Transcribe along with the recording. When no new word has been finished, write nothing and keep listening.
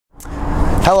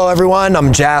Hello everyone,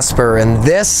 I'm Jasper and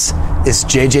this is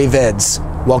JJ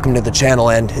Vids. Welcome to the channel,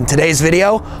 and in today's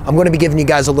video I'm going to be giving you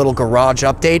guys a little garage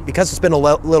update because it's been a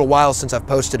little while since I've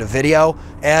posted a video,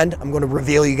 and I'm going to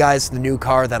reveal you guys the new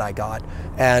car that I got.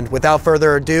 And without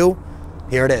further ado,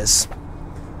 here it is.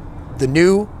 The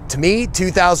new, to me,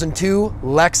 2002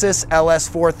 Lexus Ls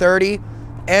 430,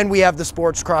 and we have the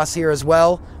Sportscross here as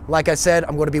well. Like I said,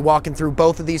 I'm going to be walking through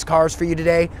both of these cars for you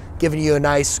today, giving you a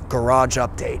nice garage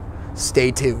update.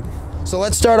 Stay tuned. So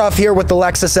let's start off here with the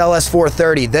Lexus Ls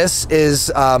 430. This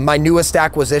is my newest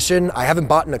acquisition. I haven't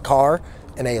bought in a car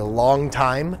in a long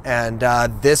time, and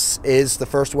this is the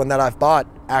first one that I've bought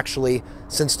actually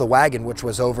since the wagon, which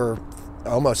was over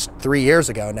almost 3 years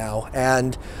ago now.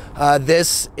 And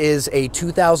this is a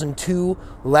 2002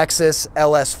 Lexus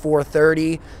Ls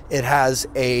 430. It has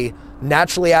a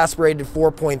naturally aspirated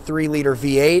 4.3 liter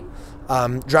V8.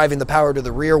 Driving the power to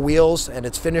the rear wheels, and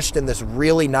it's finished in this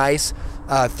really nice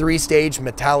 3-stage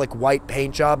metallic white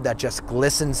paint job that just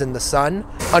glistens in the sun.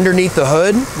 Underneath the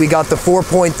hood, we got the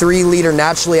 4.3 liter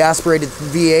naturally aspirated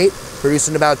V8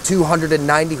 producing about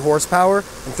 290 horsepower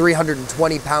and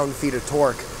 320 pound-feet of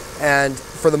torque. And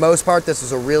for the most part, this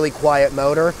is a really quiet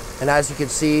motor. And as you can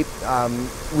see,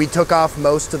 we took off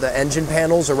most of the engine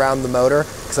panels around the motor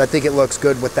because I think it looks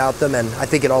good without them, and I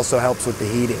think it also helps with the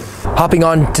heating. Hopping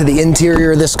on to the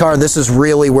interior of this car, this is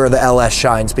really where the LS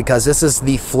shines because this is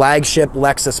the flagship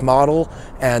Lexus model,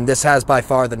 and this has by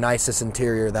far the nicest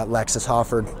interior that Lexus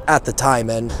offered at the time,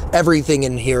 and everything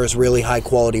in here is really high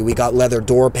quality. We got leather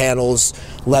door panels,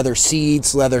 leather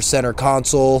seats, leather center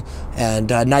console, and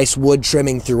nice wood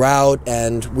trimming throughout,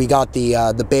 and we got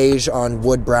the beige on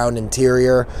wood brown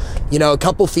interior. You know, a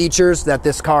couple features that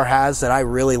this car has that I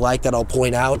really like that I'll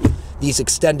point out: these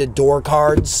extended door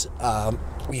cards.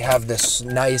 We have this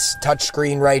nice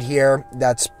touchscreen right here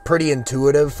that's pretty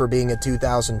intuitive for being a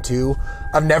 2002.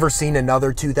 I've never seen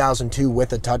another 2002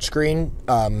 with a touchscreen,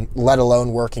 let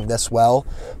alone working this well.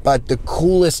 But the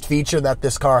coolest feature that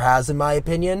this car has, in my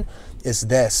opinion, is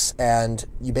this. And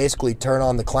you basically turn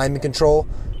on the climate control,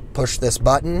 push this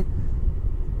button,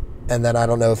 and then I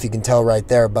don't know if you can tell right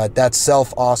there, but that's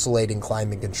self-oscillating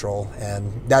climate control.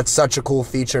 And that's such a cool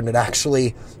feature, and it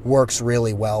actually works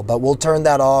really well. But we'll turn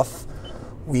that off.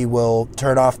 We will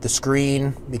turn off the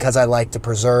screen because I like to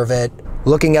preserve it.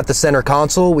 Looking at the center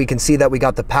console, we can see that we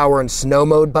got the power and snow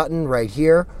mode button right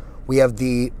here. We have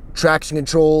the traction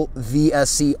control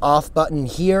VSC off button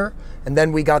here. And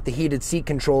then we got the heated seat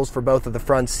controls for both of the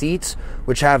front seats,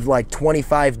 which have like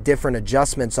 25 different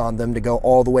adjustments on them to go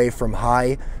all the way from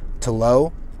high to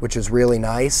low, which is really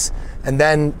nice. And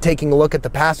then taking a look at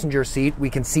the passenger seat, we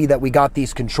can see that we got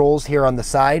these controls here on the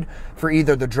side for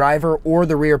either the driver or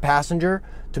the rear passenger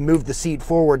to move the seat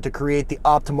forward to create the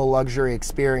optimal luxury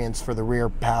experience for the rear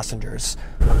passengers.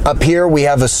 Up here we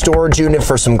have a storage unit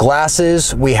for some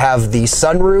glasses, we have the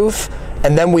sunroof,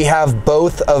 and then we have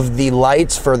both of the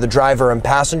lights for the driver and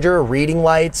passenger, reading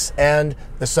lights, and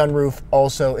the sunroof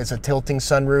also is a tilting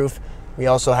sunroof. We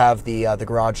also have the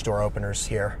garage door openers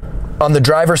here. On the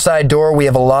driver's side door, we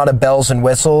have a lot of bells and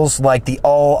whistles, like the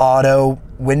all-auto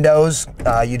windows.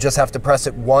 You just have to press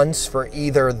it once for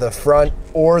either the front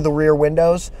or the rear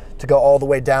windows to go all the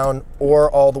way down or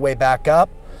all the way back up.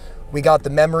 We got the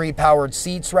memory-powered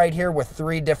seats right here with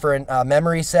 3 different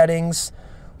memory settings.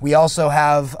 We also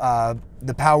have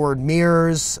the powered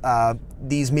mirrors.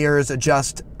 These mirrors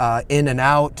adjust in and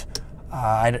out.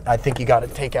 I think you got to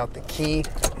take out the key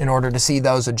in order to see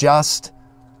those adjust,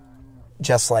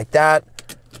 just like that.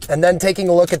 And then taking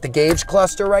a look at the gauge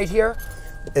cluster right here,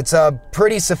 it's a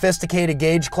pretty sophisticated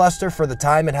gauge cluster for the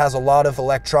time. It has a lot of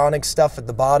electronic stuff at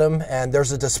the bottom, and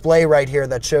there's a display right here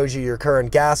that shows you your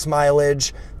current gas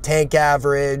mileage, tank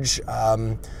average,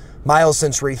 miles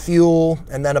since refuel,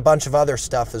 and then a bunch of other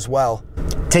stuff as well.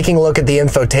 Taking a look at the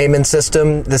infotainment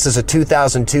system, this is a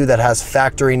 2002 that has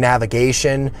factory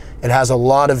navigation. It has a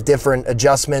lot of different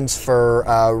adjustments for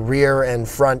rear and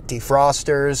front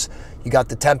defrosters. You got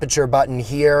the temperature button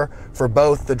here for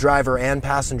both the driver and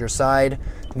passenger side.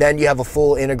 Then you have a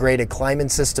full integrated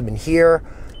climate system in here,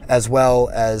 as well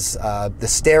as the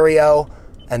stereo.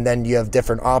 And then you have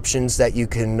different options that you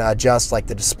can adjust, like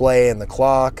the display and the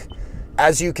clock.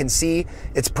 As you can see,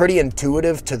 it's pretty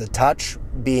intuitive to the touch,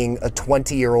 being a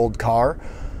 20-year-old car.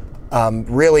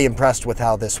 Really impressed with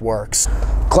how this works.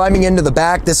 Climbing into the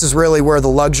back, this is really where the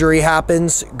luxury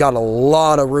happens. Got a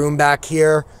lot of room back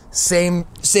here. Same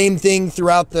thing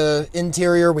throughout the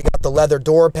interior. We got the leather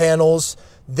door panels.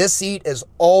 This seat is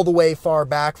all the way far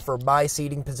back for my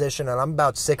seating position, and I'm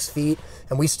about 6 feet,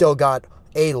 and we still got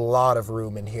a lot of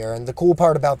room in here. And the cool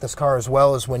part about this car as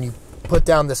well is when you put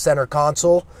down the center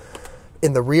console,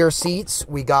 In the rear seats,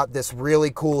 we got this really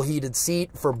cool heated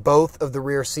seat for both of the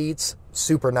rear seats.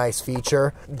 Super nice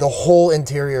feature. The whole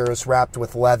interior is wrapped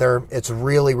with leather. It's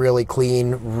really, really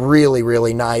clean, really,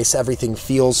 really nice. Everything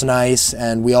feels nice.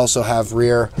 And we also have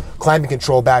rear climate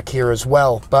control back here as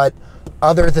well. But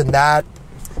other than that,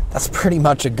 that's pretty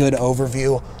much a good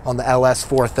overview on the LS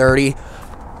 430.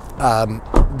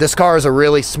 This car is a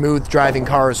really smooth driving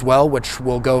car as well, which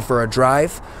will go for a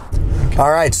drive.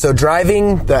 All right, so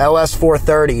driving the LS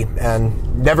 430,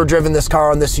 and never driven this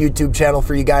car on this YouTube channel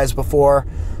for you guys before.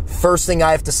 First thing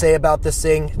I have to say about this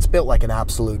thing, it's built like an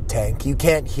absolute tank. You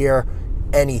can't hear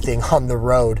anything on the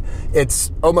road.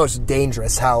 It's almost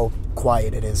dangerous how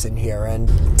quiet it is in here.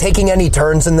 And taking any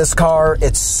turns in this car,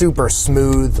 it's super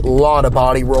smooth, a lot of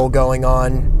body roll going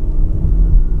on.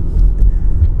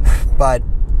 But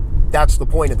that's the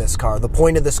point of this car. The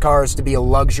point of this car is to be a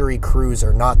luxury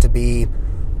cruiser, not to be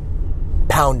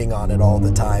pounding on it all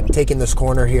the time. Taking this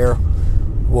corner here,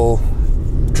 we'll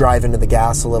drive into the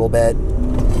gas a little bit.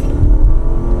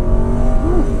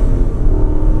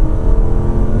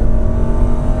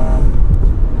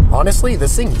 Honestly,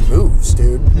 this thing moves,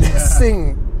 dude. Yeah.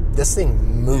 This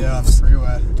thing moves. Yeah, the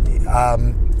freeway.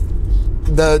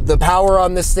 The power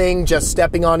on this thing, just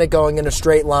stepping on it, going in a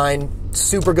straight line,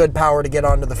 super good power to get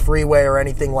onto the freeway or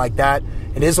anything like that.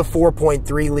 It is a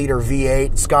 4.3 liter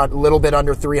V8. It's got a little bit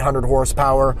under 300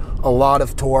 horsepower, a lot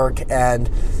of torque, and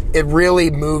it really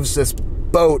moves this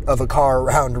boat of a car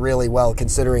around really well,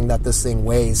 considering that this thing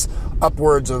weighs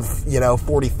upwards of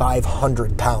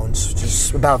 4,500 pounds,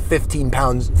 just about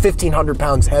 1,500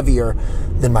 pounds heavier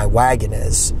than my wagon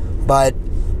is. But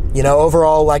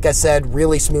overall, like I said,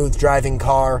 really smooth driving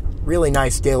car, really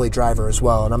nice daily driver as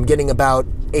well. And I'm getting about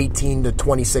 18 to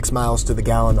 26 miles to the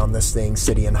gallon on this thing,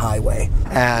 city and highway,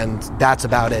 and that's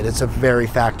about it. It's a very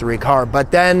factory car.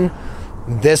 But then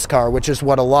this car, which is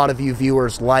what a lot of you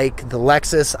viewers like, the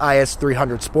Lexus IS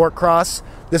 300 Sportcross.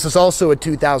 This is also a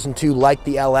 2002 like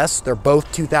the LS. They're both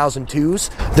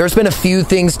 2002s. There's been a few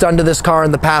things done to this car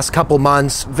in the past couple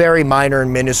months, very minor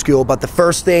and minuscule, but the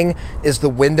first thing is the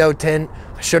window tint.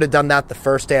 I should have done that the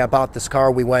first day I bought this car.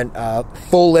 We went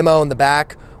full limo in the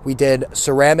back. We did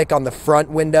ceramic on the front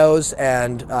windows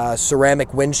and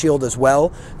ceramic windshield as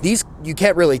well. These, you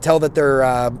can't really tell that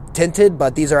they're tinted,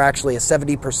 but these are actually a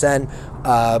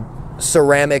 70%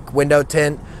 ceramic window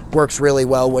tint. Works really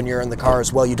well when you're in the car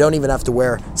as well. You don't even have to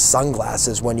wear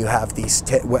sunglasses when you have these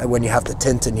when you have the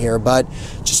tint in here. But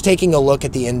just taking a look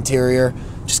at the interior,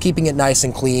 just keeping it nice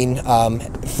and clean.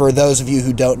 For those of you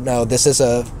who don't know, this is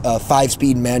a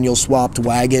 5-speed manual swapped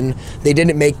wagon. They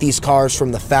didn't make these cars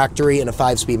from the factory in a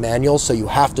 5-speed manual, so you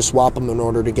have to swap them in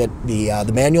order to get the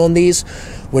manual in these,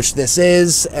 which this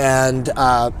is. And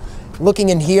looking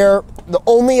in here, the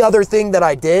only other thing that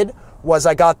I did was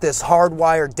I got this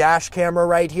hardwired dash camera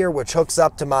right here, which hooks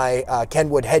up to my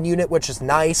Kenwood head unit, which is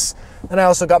nice. And I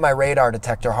also got my radar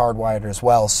detector hardwired as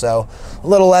well. So a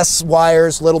little less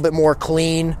wires, a little bit more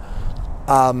clean.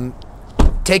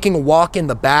 Taking a walk in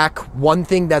the back, one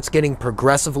thing that's getting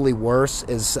progressively worse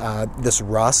is this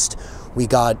rust. We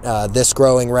got this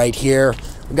growing right here.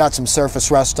 We got some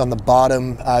surface rust on the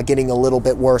bottom, getting a little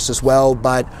bit worse as well,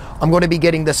 but I'm going to be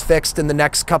getting this fixed in the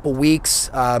next couple weeks.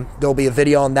 There'll be a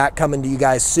video on that coming to you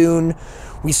guys soon.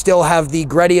 We still have the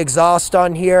Greddy exhaust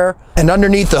on here, and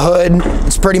underneath the hood,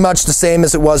 it's pretty much the same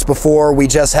as it was before. We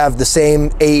just have the same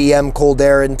AEM cold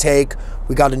air intake.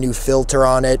 We got a new filter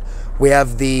on it. We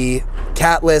have the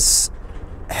catless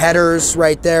headers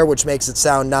right there, which makes it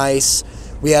sound nice.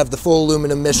 We have the full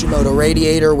aluminum Mishimoto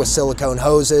radiator with silicone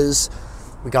hoses.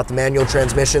 We got the manual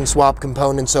transmission swap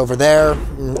components over there.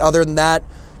 And other than that,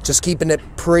 just keeping it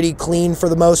pretty clean for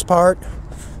the most part.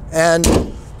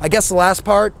 And I guess the last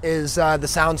part is the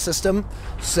sound system.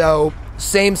 So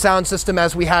same sound system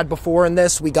as we had before in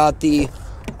this. We got the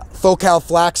Focal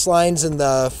flax lines in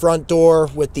the front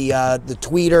door with the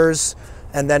tweeters.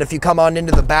 And then if you come on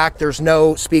into the back, there's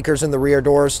no speakers in the rear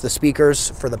doors. The speakers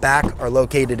for the back are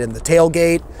located in the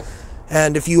tailgate.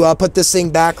 And if you put this thing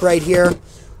back right here,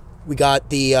 we got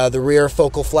the rear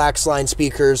Focal flax line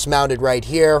speakers mounted right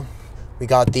here. We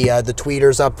got the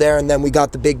tweeters up there, and then we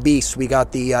got the big beast. We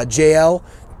got the JL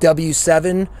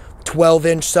W7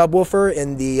 12-inch subwoofer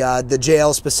in the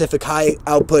JL specific high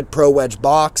output Pro Wedge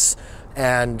box,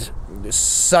 and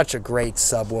such a great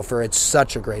subwoofer. It's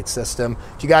such a great system.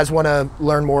 If you guys want to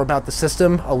learn more about the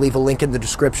system, I'll leave a link in the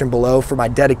description below for my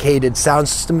dedicated sound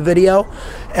system video,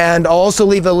 and I'll also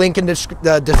leave a link in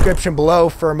the description below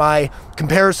for my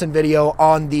comparison video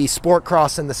on the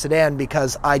Sportcross and the sedan,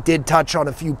 because I did touch on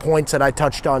a few points that I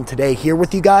touched on today here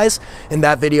with you guys in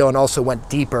that video and also went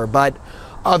deeper. But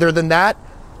other than that,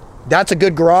 that's a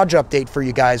good garage update for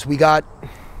you guys. We got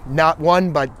not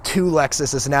one, but two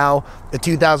Lexuses now, the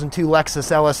 2002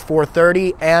 Lexus Ls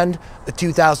 430 and the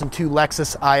 2002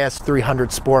 Lexus IS 300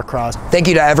 Sportcross. Thank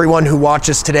you to everyone who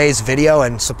watches today's video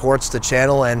and supports the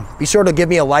channel, and be sure to give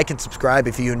me a like and subscribe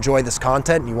if you enjoy this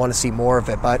content and you want to see more of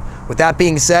it. But with that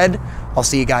being said, I'll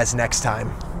see you guys next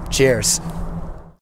time. Cheers.